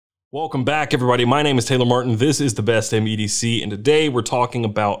Welcome back, everybody. My name is Taylor Martin. This is the best Damn EDC, and today we're talking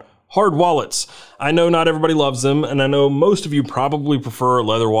about hard wallets. I know not everybody loves them, and I know most of you probably prefer a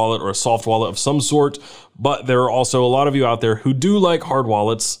leather wallet or a soft wallet of some sort, but there are also a lot of you out there who do like hard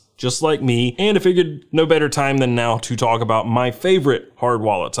wallets, just like me, and I figured no better time than now to talk about my favorite hard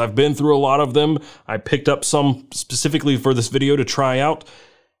wallets. I've been through a lot of them. I picked up some specifically for this video to try out,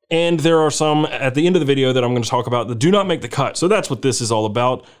 and there are some at the end of the video that I'm going to talk about that do not make the cut. So that's what this is all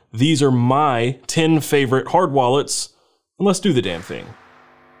about. These are my 10 favorite hard wallets, and let's do the damn thing.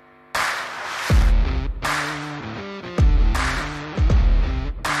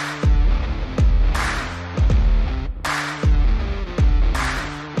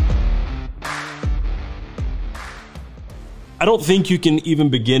 I don't think you can even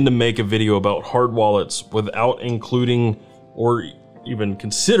begin to make a video about hard wallets without including or even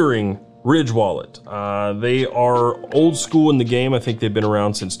considering Ridge Wallet. They are old school in the game. I think they've been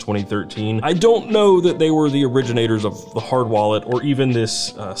around since 2013. I don't know that they were the originators of the hard wallet or even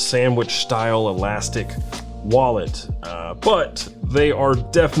this sandwich style elastic wallet, but they are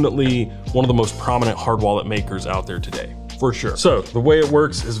definitely one of the most prominent hard wallet makers out there today, for sure. So the way it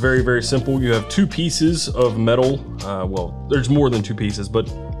works is very, very simple. You have two pieces of metal. Well, there's more than two pieces, but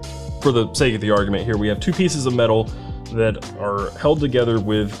for the sake of the argument here, we have two pieces of metal that are held together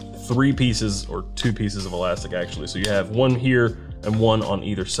with three pieces or two pieces of elastic actually. So you have one here and one on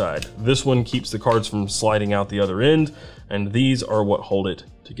either side. This one keeps the cards from sliding out the other end, and these are what hold it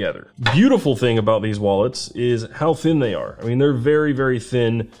together. Beautiful thing about these wallets is how thin they are. I mean, they're very, very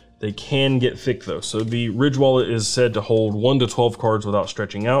thin. They can get thick though. So the Ridge Wallet is said to hold 1 to 12 cards without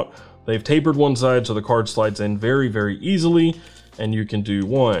stretching out. They've tapered one side so the card slides in very, very easily, and you can do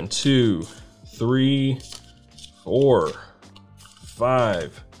 1, 2, 3, 4,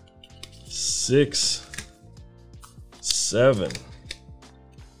 5, 6, 7,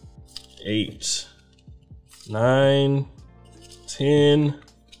 8, 9, 10,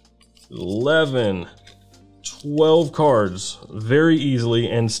 11, 12 cards very easily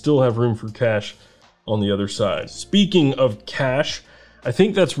and still have room for cash on the other side. Speaking of cash, I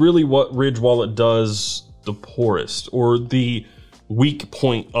think that's really what Ridge Wallet does the poorest, or the weak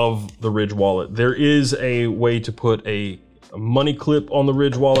point of the Ridge Wallet. There is a way to put a money clip on the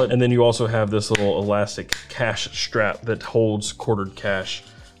Ridge Wallet, and then you also have this little elastic cash strap that holds quartered cash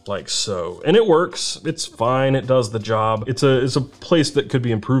like so. And it works, it's fine, it does the job. It's a place that could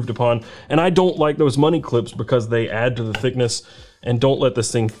be improved upon, and I don't like those money clips because they add to the thickness and don't let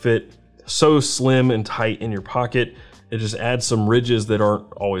this thing fit so slim and tight in your pocket. It just adds some ridges that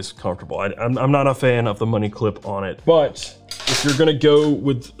aren't always comfortable. I'm not a fan of the money clip on it, but if you're gonna go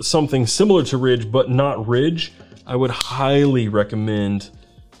with something similar to Ridge but not Ridge, I would highly recommend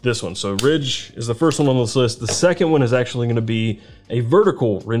this one. So Ridge is the first one on this list. The second one is actually gonna be a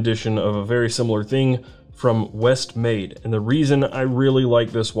vertical rendition of a very similar thing from Westmade. And the reason I really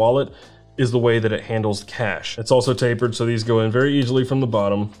like this wallet is the way that it handles cash. It's also tapered, so these go in very easily from the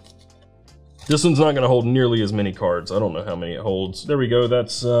bottom. This one's not gonna hold nearly as many cards. I don't know how many it holds. There we go,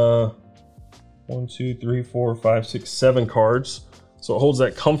 that's 1, 2, 3, 4, 5, 6, 7 cards. So it holds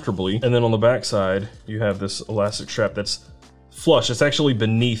that comfortably. And then on the back side, you have this elastic strap that's flush. It's actually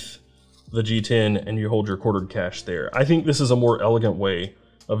beneath the G10 and you hold your quartered cash there. I think this is a more elegant way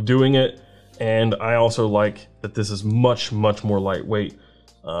of doing it. And I also like that this is much, much more lightweight.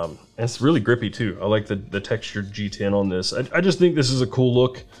 And it's really grippy too. I like the textured G10 on this. I just think this is a cool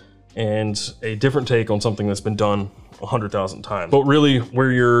look and a different take on something that's been done 100,000 times. But really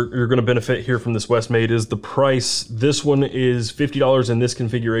where you're gonna benefit here from this Westmade is the price. This one is $50 in this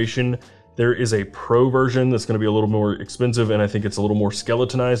configuration. There is a pro version that's gonna be a little more expensive, and I think it's a little more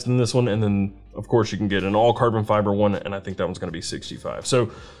skeletonized than this one. And then of course you can get an all carbon fiber one, and I think that one's gonna be $65.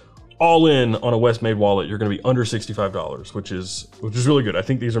 So all in on a Westmade wallet, you're gonna be under $65, which is really good. I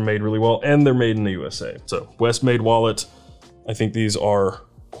think these are made really well, and they're made in the USA. So Westmade wallet, I think these are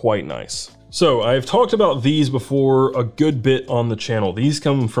quite nice. So I've talked about these before a good bit on the channel. These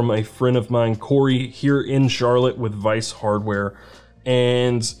come from a friend of mine, Corey, here in Charlotte with Vice Hardware,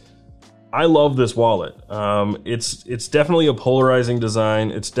 and I love this wallet. It's definitely a polarizing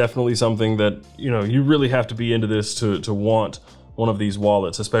design. It's definitely something that, you know, you really have to be into this to want one of these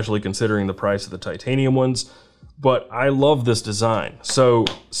wallets, especially considering the price of the titanium ones. But I love this design. So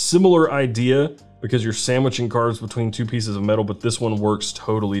similar idea, because you're sandwiching cards between two pieces of metal, but this one works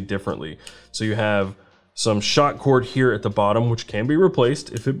totally differently. So you have some shot cord here at the bottom, which can be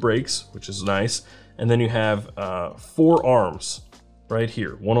replaced if it breaks, which is nice. And then you have 4 arms right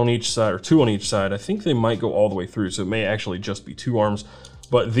here, 1 on each side or 2 on each side. I think they might go all the way through, so it may actually just be 2 arms,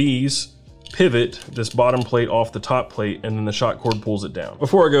 but these pivot this bottom plate off the top plate, and then the shot cord pulls it down.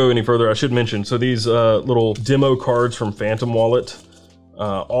 Before I go any further, I should mention, so these little demo cards from Fantom Wallet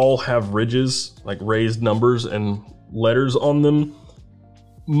all have ridges, like raised numbers and letters on them.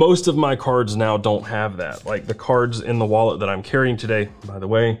 Most of my cards now don't have that. Like the cards in the wallet that I'm carrying today, by the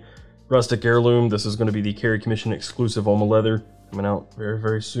way, Rustic Heirloom, this is gonna be the Carry Commission exclusive Oma leather, coming out very,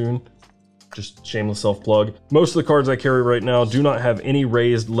 very soon. Just shameless self-plug. Most of the cards I carry right now do not have any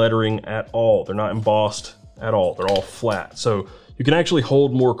raised lettering at all. They're not embossed at all. They're all flat. So you can actually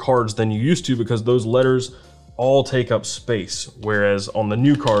hold more cards than you used to because those letters all take up space. Whereas on the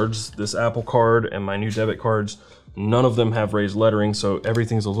new cards, this Apple card and my new debit cards, none of them have raised lettering, so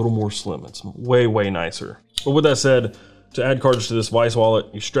everything's a little more slim. It's way, way nicer. But with that said, to add cards to this Vice wallet,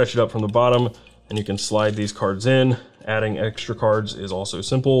 you stretch it up from the bottom and you can slide these cards in. Adding extra cards is also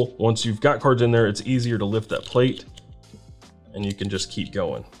simple. Once you've got cards in there, it's easier to lift that plate and you can just keep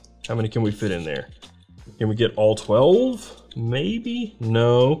going. How many can we fit in there? Can we get all 12? Maybe?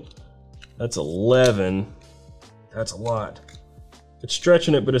 No. That's 11. That's a lot. It's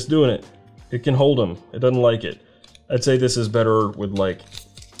stretching it, but it's doing it. It can hold them. It doesn't like it. I'd say this is better with like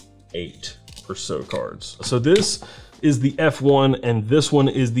 8 or so cards. So this is the F1 and this one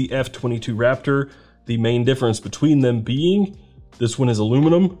is the F22 Raptor. The main difference between them being this one is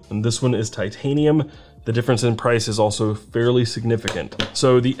aluminum and this one is titanium. The difference in price is also fairly significant.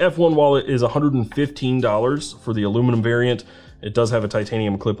 So the F1 wallet is $115 for the aluminum variant. It does have a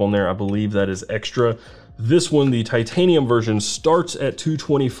titanium clip on there. I believe that is extra. This one, the titanium version, starts at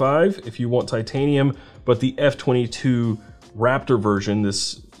 $225 if you want titanium, but the F22 Raptor version,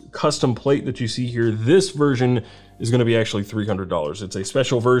 this custom plate that you see here, this version is gonna be actually $300. It's a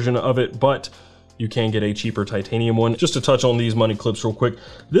special version of it, but you can get a cheaper titanium one. Just to touch on these money clips real quick.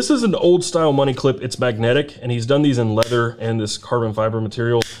 This is an old style money clip. It's magnetic and he's done these in leather and this carbon fiber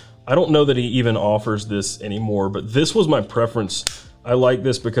material. I don't know that he even offers this anymore, but this was my preference. I like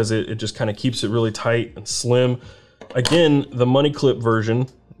this because it just kind of keeps it really tight and slim. Again, the money clip version,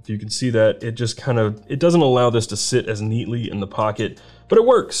 if you can see that, it just kind of, it doesn't allow this to sit as neatly in the pocket, but it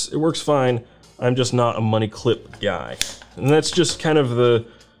works fine. I'm just not a money clip guy. And that's just kind of the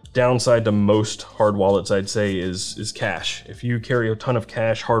downside to most hard wallets, I'd say, is cash. If you carry a ton of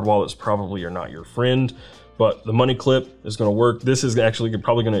cash, hard wallets probably are not your friend, but the money clip is gonna work. This is actually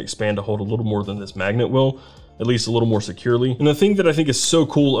probably gonna expand to hold a little more than this magnet will, at least a little more securely. And the thing that I think is so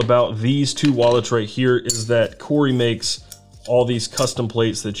cool about these two wallets right here is that Corey makes all these custom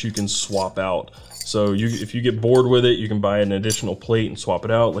plates that you can swap out. So if you get bored with it, you can buy an additional plate and swap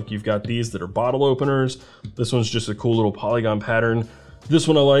it out. Like you've got these that are bottle openers. This one's just a cool little polygon pattern. This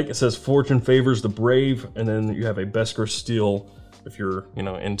one I like, it says fortune favors the brave, and then you have a Beskar steel if you're, you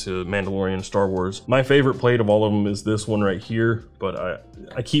know, into Mandalorian, Star Wars. My favorite plate of all of them is this one right here, but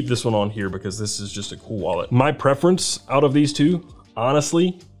I keep this one on here because this is just a cool wallet. My preference out of these two,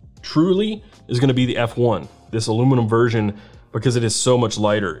 honestly, truly, is gonna be the F1, this aluminum version, because it is so much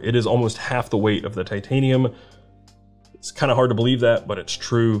lighter. It is almost half the weight of the titanium. It's kind of hard to believe that, but it's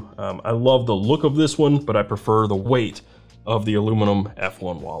true. I love the look of this one, but I prefer the weight of the aluminum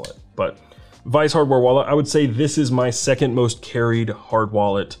F1 wallet. But Vice hardware wallet, I would say this is my second most carried hard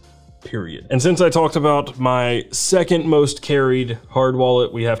wallet, period. And since I talked about my second most carried hard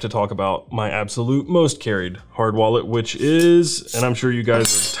wallet, we have to talk about my absolute most carried hard wallet, which is, and I'm sure you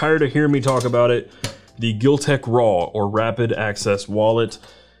guys are tired of hearing me talk about it, the Gil-Tek RAW or Rapid Access wallet.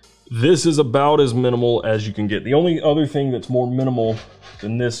 This is about as minimal as you can get. The only other thing that's more minimal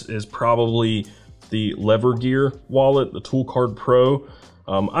than this is probably the Lever Gear wallet, the Tool Card Pro.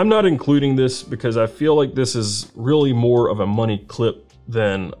 I'm not including this because I feel like this is really more of a money clip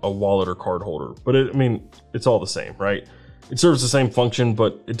than a wallet or card holder. But I mean, it's all the same, right? It serves the same function,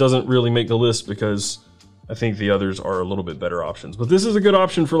 but it doesn't really make the list because I think the others are a little bit better options. But this is a good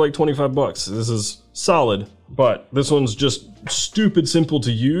option for like 25 bucks. This is solid, but this one's just stupid simple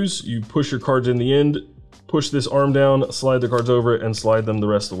to use. You push your cards in the end, push this arm down, slide the cards over it, and slide them the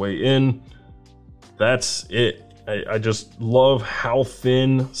rest of the way in. That's it. I just love how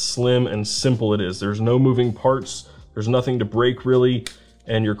thin, slim, and simple it is. There's no moving parts. There's nothing to break really,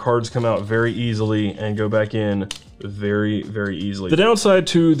 and your cards come out very easily and go back in very, very easily. The downside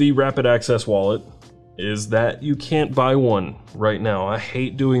to the Rapid Access wallet is that you can't buy one right now. I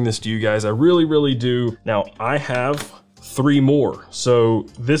hate doing this to you guys. I really, really do. Now, I have 3 more. So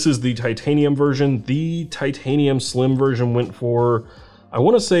this is the titanium version. The titanium slim version went for, I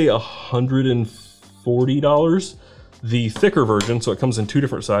want to say $140. The thicker version, so it comes in 2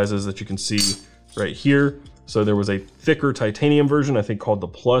 different sizes that you can see right here. So there was a thicker titanium version, I think called the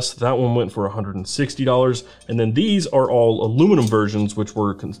Plus. That one went for $160. And then these are all aluminum versions, which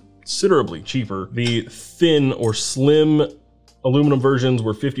were considerably cheaper. The thin or slim aluminum versions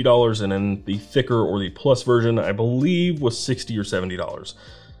were $50, and then the thicker or the plus version, I believe, was $60 or $70.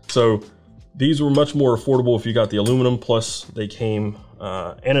 So these were much more affordable if you got the aluminum, plus they came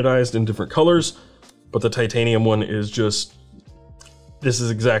anodized in different colors. But the titanium one is just, this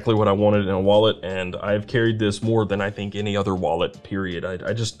is exactly what I wanted in a wallet, and I've carried this more than I think any other wallet, period.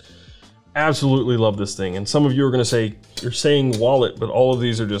 I just absolutely love this thing. And some of you are gonna say, you're saying wallet, but all of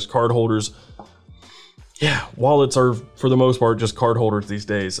these are just card holders. Yeah, wallets are, for the most part, just card holders these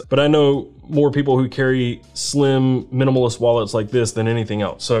days. But I know more people who carry slim, minimalist wallets like this than anything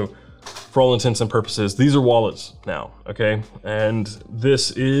else. So for all intents and purposes, these are wallets now, okay? And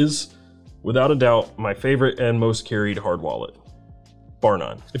this is, without a doubt, my favorite and most carried hard wallet, bar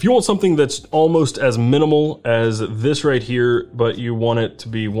none. If you want something that's almost as minimal as this right here, but you want it to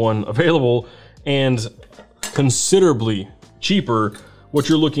be one available and considerably cheaper, what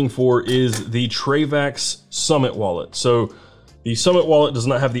you're looking for is the Trayvax Summit wallet. So the Summit wallet does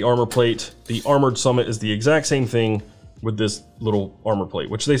not have the armor plate. The armored Summit is the exact same thing with this little armor plate,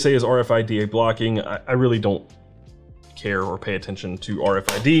 which they say is RFID blocking. I really don't care or pay attention to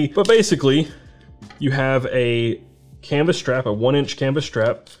RFID, but basically you have a canvas strap, a 1-inch canvas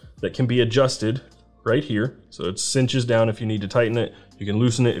strap that can be adjusted right here. So it cinches down if you need to tighten it. You can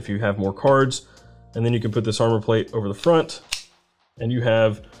loosen it if you have more cards, and then you can put this armor plate over the front, and you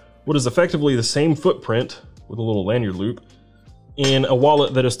have what is effectively the same footprint with a little lanyard loop in a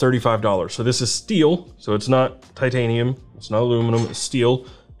wallet that is $35. So this is steel, so it's not titanium, it's not aluminum, it's steel.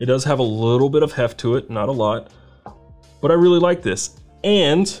 It does have a little bit of heft to it, not a lot, but I really like this.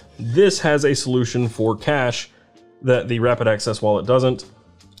 And this has a solution for cash that the Rapid Access wallet doesn't.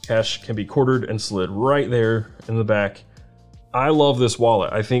 Cash can be quartered and slid right there in the back. I love this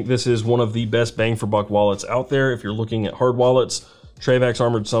wallet. I think this is one of the best bang for buck wallets out there. If you're looking at hard wallets, Trayvax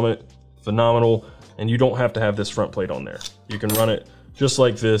Armored Summit, phenomenal. And you don't have to have this front plate on there. You can run it just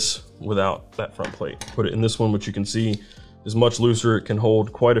like this without that front plate. Put it in this one, which you can see is much looser. It can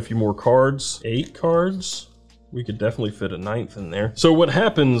hold quite a few more cards. 8 cards? We could definitely fit a 9th in there. So what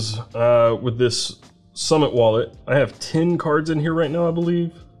happens with this Summit wallet, I have 10 cards in here right now, I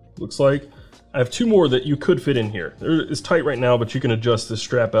believe. Looks like. I have 2 more that you could fit in here. It's tight right now, but you can adjust this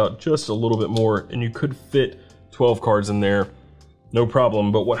strap out just a little bit more, and you could fit 12 cards in there. No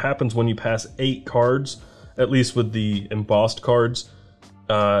problem. But what happens when you pass 8 cards, at least with the embossed cards,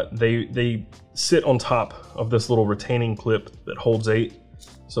 they sit on top of this little retaining clip that holds 8.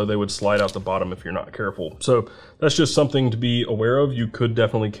 So they would slide out the bottom if you're not careful. So that's just something to be aware of. You could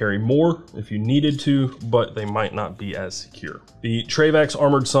definitely carry more if you needed to, but they might not be as secure. The Trayvax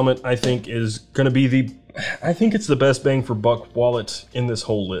Armored Summit, I think, is gonna be I think it's the best bang for buck wallet in this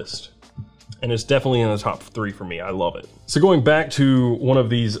whole list. And it's definitely in the top 3 for me. I love it. So going back to one of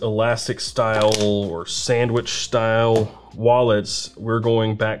these elastic style or sandwich style wallets, we're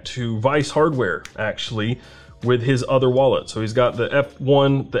going back to Vice Hardware, actually, with his other wallet. So he's got the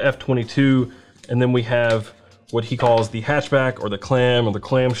F1, the F22, and then we have what he calls the hatchback or the clam or the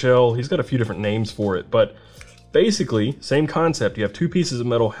clamshell. He's got a few different names for it, but basically same concept. You have 2 pieces of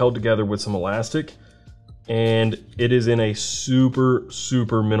metal held together with some elastic, and it is in a super,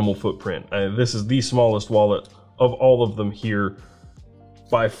 super minimal footprint. This is the smallest wallet of all of them here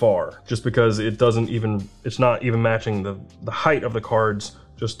by far, just because it's not even matching the height of the cards,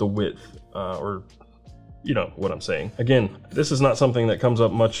 just the width, or you know what I'm saying. Again, this is not something that comes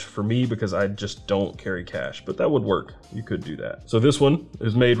up much for me because I just don't carry cash, but that would work. You could do that. So this one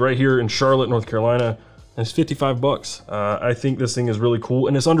is made right here in Charlotte, North Carolina, and it's 55 bucks. I think this thing is really cool,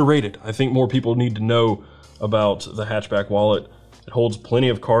 and it's underrated. I think more people need to know about the Hatchback wallet. It holds plenty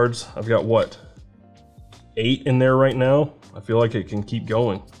of cards. I've got, what, 8 in there right now? I feel like it can keep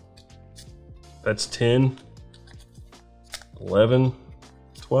going. That's 10, 11,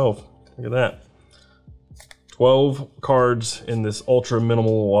 12. Look at that. 12 cards in this ultra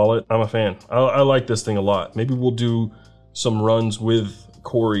minimal wallet. I'm a fan. I like this thing a lot. Maybe we'll do some runs with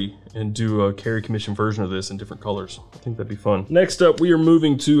Corey and do a carry commission version of this in different colors. I think that'd be fun. Next up, we are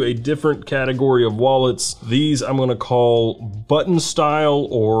moving to a different category of wallets. These I'm gonna call button style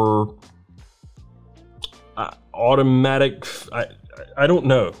or automatic. I don't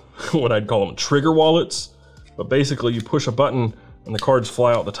know what I'd call them. Trigger wallets, but basically you push a button and the cards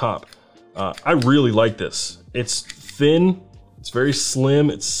fly out the top. I really like this. It's thin, it's very slim,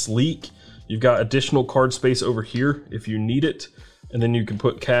 it's sleek. You've got additional card space over here if you need it. And then you can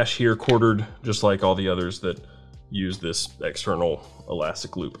put cash here quartered, just like all the others that use this external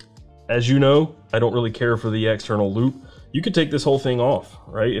elastic loop. As you know, I don't really care for the external loop. You could take this whole thing off,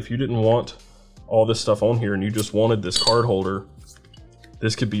 right? If you didn't want all this stuff on here and you just wanted this card holder,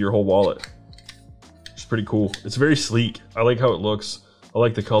 this could be your whole wallet. It's pretty cool. It's very sleek. I like how it looks. I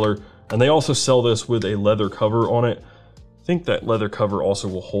like the color. And they also sell this with a leather cover on it. I think that leather cover also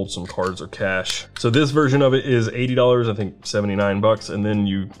will hold some cards or cash. So this version of it is $80, I think 79 bucks. And then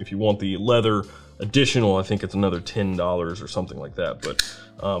if you want the leather additional, I think it's another $10 or something like that. But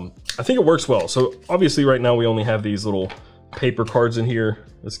I think it works well. So obviously right now we only have these little paper cards in here.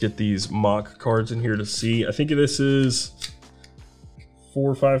 Let's get these mock cards in here to see. I think this is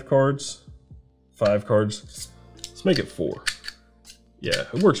 4 or 5 cards. 5 cards. Let's make it 4. Yeah,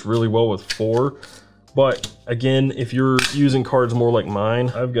 it works really well with 4. But again, if you're using cards more like mine,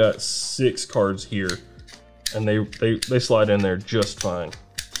 I've got 6 cards here and they slide in there just fine.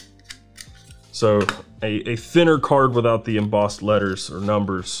 So a thinner card without the embossed letters or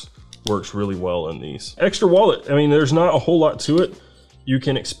numbers works really well in these. Ekster wallet, I mean, there's not a whole lot to it. You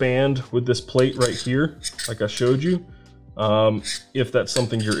can expand with this plate right here, like I showed you. If that's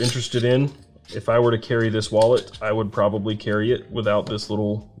something you're interested in, if I were to carry this wallet, I would probably carry it without this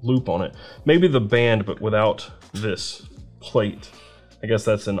little loop on it. Maybe the band, but without this plate. I guess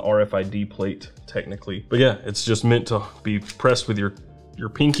that's an RFID plate, technically. But yeah, it's just meant to be pressed with your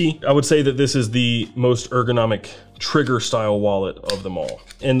pinky. I would say that this is the most ergonomic trigger style wallet of them all.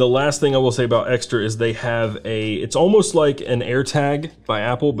 And the last thing I will say about Ekster is they have it's almost like an AirTag by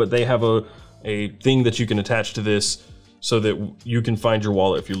Apple, but they have a thing that you can attach to this so that you can find your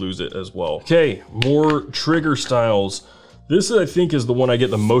wallet if you lose it as well. Okay, more trigger styles. This I think is the one I get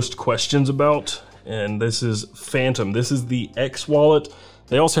the most questions about, and this is Fantom. This is the X wallet.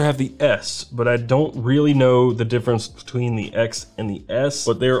 They also have the S, but I don't really know the difference between the X and the S,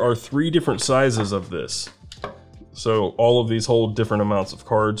 but there are 3 different sizes of this. So all of these hold different amounts of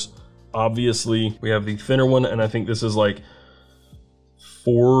cards. Obviously, we have the thinner one, and I think this is like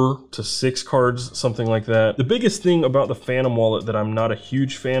 4 to 6 cards, something like that. The biggest thing about the Fantom wallet that I'm not a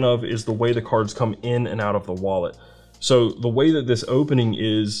huge fan of is the way the cards come in and out of the wallet. So the way that this opening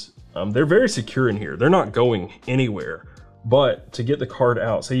is, they're very secure in here. They're not going anywhere. But to get the card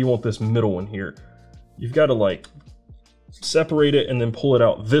out, say you want this middle one here, you've got to like separate it and then pull it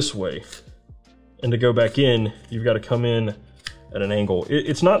out this way. And to go back in, you've got to come in at an angle.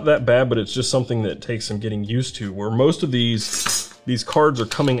 It's not that bad, but it's just something that takes some getting used to, where most of these cards are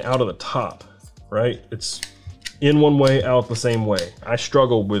coming out of the top, right? It's in one way, out the same way. I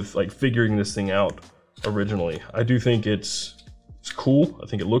struggled with like figuring this thing out originally. I do think it's cool. I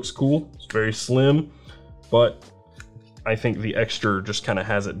think it looks cool. It's very slim, but I think the Ekster just kind of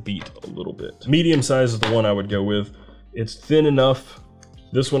has it beat a little bit. Medium size is the one I would go with. It's thin enough.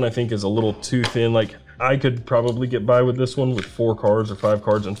 This one I think is a little too thin. Like I could probably get by with this one with 4 cards or 5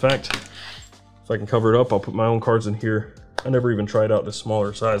 cards. In fact, if I can cover it up, I'll put my own cards in here. I never even tried out this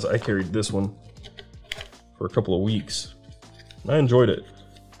smaller size. I carried this one for a couple of weeks. And I enjoyed it.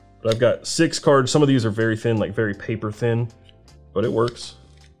 But I've got 6 cards. Some of these are very thin, like very paper thin, but it works.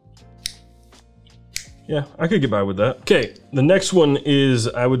 Yeah, I could get by with that. Okay, the next one is,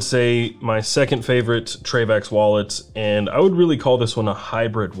 I would say, my second favorite Trayvax wallet, and I would really call this one a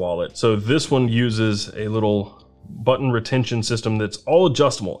hybrid wallet. So this one uses a little button retention system that's all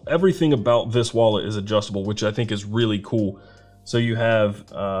adjustable. Everything about this wallet is adjustable, which I think is really cool. So you have,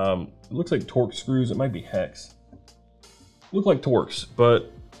 it looks like Torx screws, it might be hex. Look like Torx,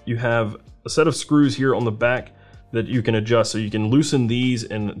 but you have a set of screws here on the back that you can adjust. So you can loosen these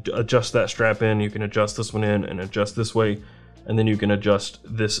and adjust that strap in. You can adjust this one in and adjust this way. And then you can adjust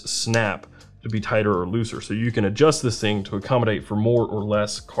this snap to be tighter or looser. So you can adjust this thing to accommodate for more or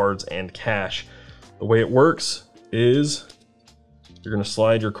less cards and cash. The way it works is you're gonna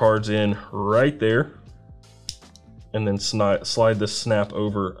slide your cards in right there and then slide this snap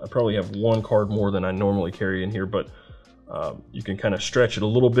over. I probably have 1 card more than I normally carry in here, but you can kind of stretch it a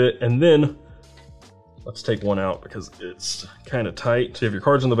little bit, and then let's take one out because it's kind of tight. So you have your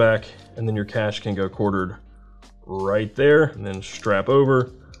cards in the back, and then your cash can go quartered right there, and then strap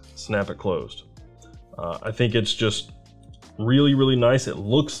over, snap it closed. I think it's just really, really nice. It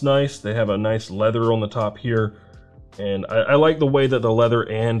looks nice. They have a nice leather on the top here, and I like the way that the leather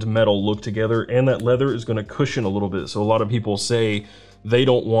and metal look together, and that leather is going to cushion a little bit. So a lot of people say they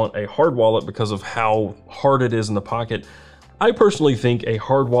don't want a hard wallet because of how hard it is in the pocket. I personally think a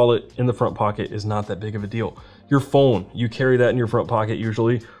hard wallet in the front pocket is not that big of a deal. Your phone, you carry that in your front pocket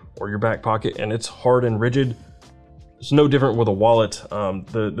usually, or your back pocket, and it's hard and rigid. It's no different with a wallet.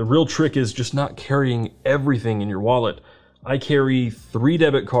 The real trick is just not carrying everything in your wallet. I carry 3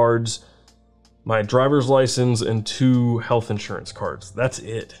 debit cards, my driver's license, and 2 health insurance cards. That's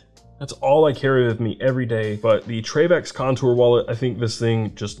it. That's all I carry with me every day. But the Trayvax Contour wallet, I think this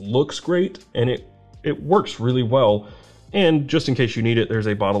thing just looks great, and it works really well. And just in case you need it, there's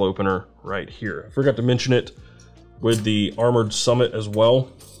a bottle opener right here. I forgot to mention it with the Armored Summit as well.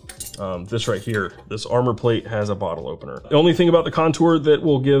 This right here, this armor plate has a bottle opener. The only thing about the Contour that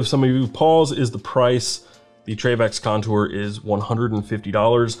will give some of you pause is the price. The Trayvax Contour is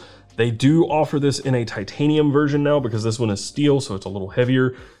 $150. They do offer this in a titanium version now because this one is steel, so it's a little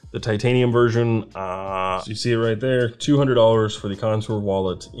heavier. The titanium version, so you see it right there, $200 for the Contour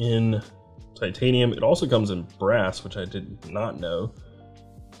wallet in titanium. It also comes in brass, which I did not know.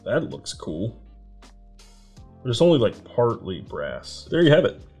 That looks cool. But it's only like partly brass. There you have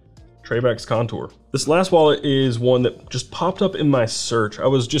it, Trayvax Contour. This last wallet is one that just popped up in my search. I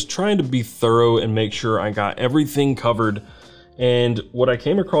was just trying to be thorough and make sure I got everything covered. And what I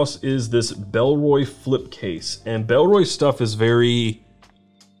came across is this Bellroy flip case. And Bellroy stuff is very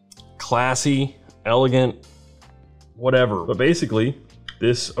classy, elegant, whatever. But basically,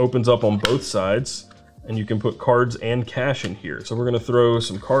 this opens up on both sides and you can put cards and cash in here. So we're gonna throw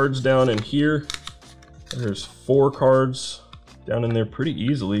some cards down in here. There's 4 cards down in there pretty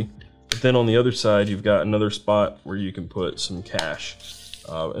easily. But then on the other side, you've got another spot where you can put some cash.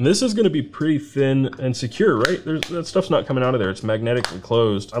 And this is gonna be pretty thin and secure, right? That stuff's not coming out of there. It's magnetically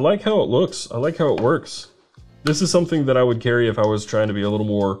closed. I like how it looks. I like how it works. This is something that I would carry if I was trying to be a little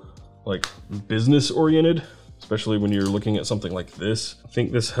more like business oriented, especially when you're looking at something like this. I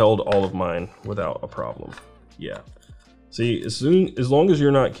think this held all of mine without a problem. Yeah. See, as long as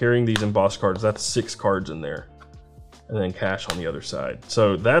you're not carrying these embossed cards, that's 6 cards in there. And then cash on the other side.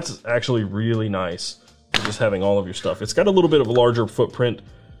 So that's actually really nice for just having all of your stuff. It's got a little bit of a larger footprint,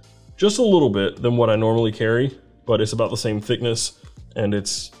 just a little bit than what I normally carry, but it's about the same thickness and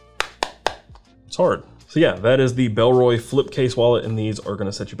it's hard. So yeah, that is the Bellroy flip case wallet, and these are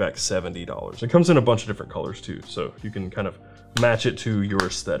gonna set you back $70. It comes in a bunch of different colors too, so you can kind of match it to your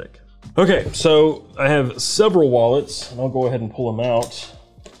aesthetic. Okay, so I have several wallets, and I'll go ahead and pull them out,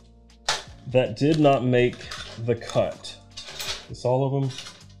 that did not make the cut. Is all of them?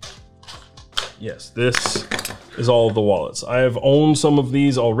 Yes, this is all of the wallets. I have owned some of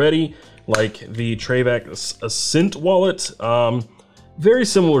these already, like the Trayvax Ascent wallet. Very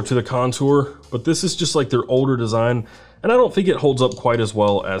similar to the Contour, but this is just like their older design, and I don't think it holds up quite as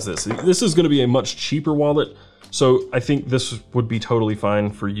well as this. This is gonna be a much cheaper wallet, so I think this would be totally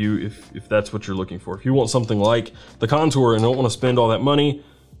fine for you if that's what you're looking for. If you want something like the Contour and don't wanna spend all that money,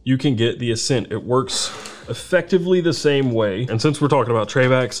 you can get the Ascent. It works effectively the same way. And since we're talking about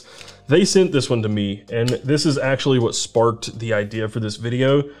Trayvax, they sent this one to me, and this is actually what sparked the idea for this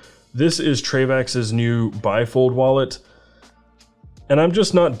video. This is Trayvax's new bifold wallet, and I'm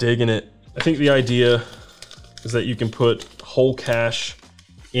just not digging it. I think the idea is that you can put whole cash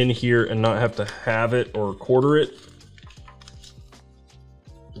in here and not have to have it or quarter it,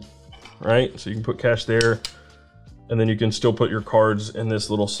 right? So you can put cash there, and then you can still put your cards in this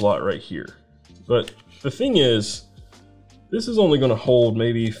little slot right here. But the thing is, this is only gonna hold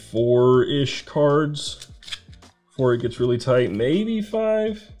maybe 4-ish cards before it gets really tight, maybe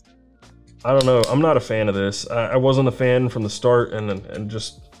 5. I don't know, I'm not a fan of this. I wasn't a fan from the start, and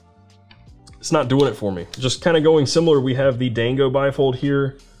just, it's not doing it for me. Just kind of going similar, we have the Dango bifold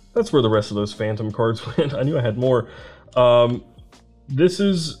here. That's where the rest of those Fantom cards went. I knew I had more. This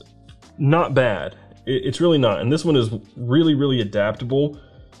is not bad. It's really not. And this one is really, really adaptable,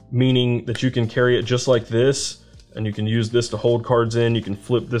 meaning that you can carry it just like this, and you can use this to hold cards in. You can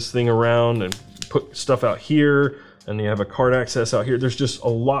flip this thing around and put stuff out here, and you have a card access out here. There's just a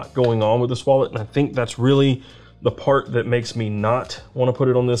lot going on with this wallet, and I think that's really the part that makes me not want to put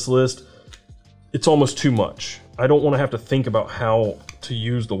it on this list. It's almost too much. I don't want to have to think about how to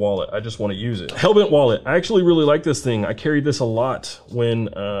use the wallet. I just want to use it. Hellbent wallet. I actually really like this thing. I carried this a lot when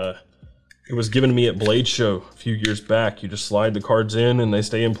it was given to me at Blade Show a few years back. You just slide the cards in and they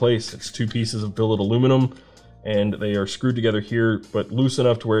stay in place. It's 2 pieces of billet aluminum, and they are screwed together here, but loose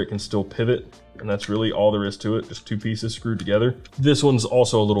enough to where it can still pivot. And that's really all there is to it, just 2 pieces screwed together. This one's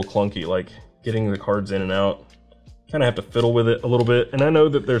also a little clunky, like getting the cards in and out. Kind of have to fiddle with it a little bit. And I know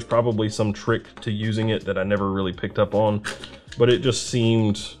that there's probably some trick to using it that I never really picked up on, but it just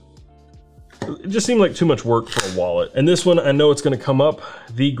seemed like too much work for a wallet. And this one, I know it's gonna come up,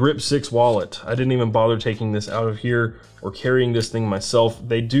 the Grip 6 wallet. I didn't even bother taking this out of here or carrying this thing myself.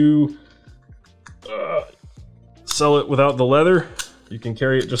 They do sell it without the leather. You can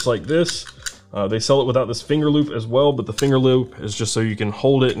carry it just like this. They sell it without this finger loop as well, but the finger loop is just so you can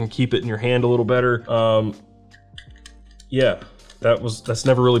hold it and keep it in your hand a little better. Yeah, that's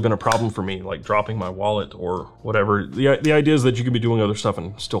never really been a problem for me, like dropping my wallet or whatever. The idea is that you can be doing other stuff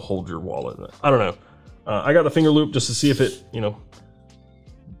and still hold your wallet. I don't know. I got the finger loop just to see if it,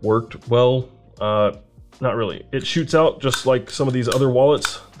 worked well. not really. It shoots out just like some of these other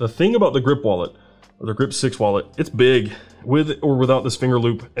wallets. The thing about the Grip wallet, or the Grip 6 wallet, it's big. With or without this finger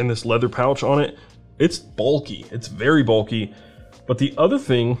loop and this leather pouch on it, it's bulky. It's very bulky. But the other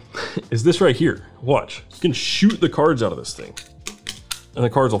thing is this right here. Watch. You can shoot the cards out of this thing, and the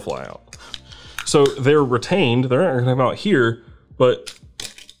cards will fly out. So they're retained. They're not going to come out here, but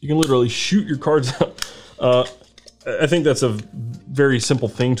you can literally shoot your cards out. I think that's a very simple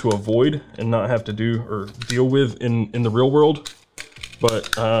thing to avoid and not have to do or deal with in the real world.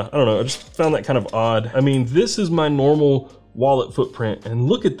 But I don't know, I just found that kind of odd. I mean, this is my normal wallet footprint, and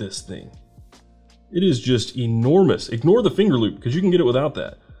look at this thing. It is just enormous. Ignore the finger loop, because you can get it without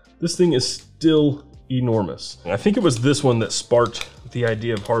that. This thing is still enormous. I think it was this one that sparked the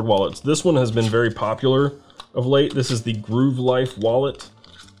idea of hard wallets. This one has been very popular of late. This is the Groove Life wallet,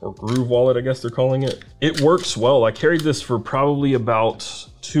 or Groove wallet, I guess they're calling it. It works well. I carried this for probably about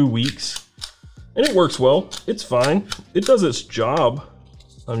 2 weeks, and it works well. It's fine. It does its job.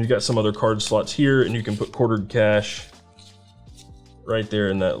 You got some other card slots here, and you can put quartered cash right there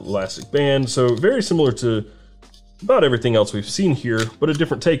in that elastic band. So very similar to about everything else we've seen here, but a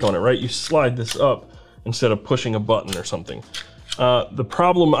different take on it, right? You slide this up instead of pushing a button or something. The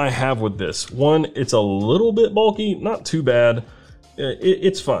problem I have with this, one, it's a little bit bulky, not too bad.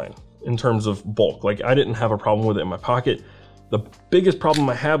 It's fine in terms of bulk. Like, I didn't have a problem with it in my pocket. The biggest problem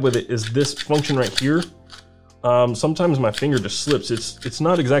I have with it is this function right here. Sometimes my finger just slips. It's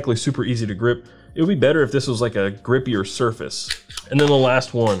not exactly super easy to grip. It would be better if this was like a grippier surface. And then the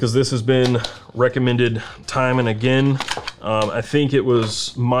last one, because this has been recommended time and again. I think it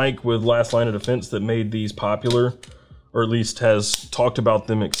was Mike with Last Line of Defense that made these popular, or at least has talked about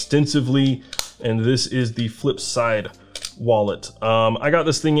them extensively. And this is the Flip Side wallet. I got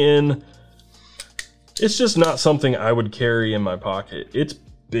this thing in. It's just not something I would carry in my pocket. It's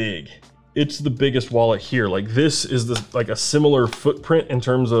big. It's the biggest wallet here. Like, this is like a similar footprint in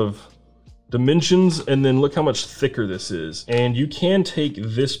terms of dimensions, and then look how much thicker this is. And you can take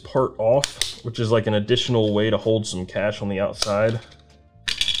this part off, which is like an additional way to hold some cash on the outside.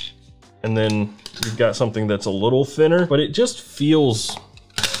 And then you've got something that's a little thinner, but it just feels,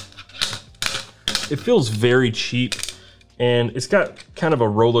 it feels very cheap, and it's got kind of a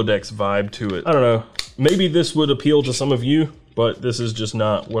Rolodex vibe to it. I don't know, maybe this would appeal to some of you, but this is just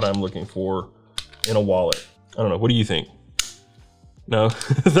not what I'm looking for in a wallet. I don't know, what do you think? No,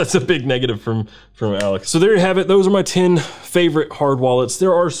 that's a big negative from Alex. So there you have it. Those are my 10 favorite hard wallets.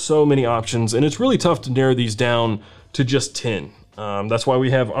 There are so many options, and it's really tough to narrow these down to just 10. That's why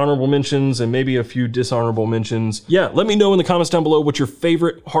we have honorable mentions and maybe a few dishonorable mentions. Yeah, let me know in the comments down below what your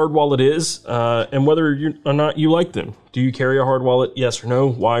favorite hard wallet is, and whether or not you like them. Do you carry a hard wallet? Yes or no?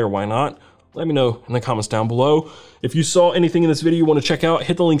 Why or why not? Let me know in the comments down below. If you saw anything in this video you want to check out,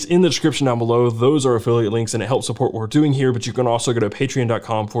 hit the links in the description down below. Those are affiliate links, and it helps support what we're doing here, but you can also go to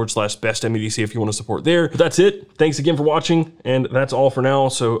patreon.com/bestdamnedc if you want to support there. But that's it. Thanks again for watching, and that's all for now.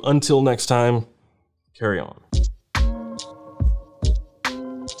 So until next time, carry on.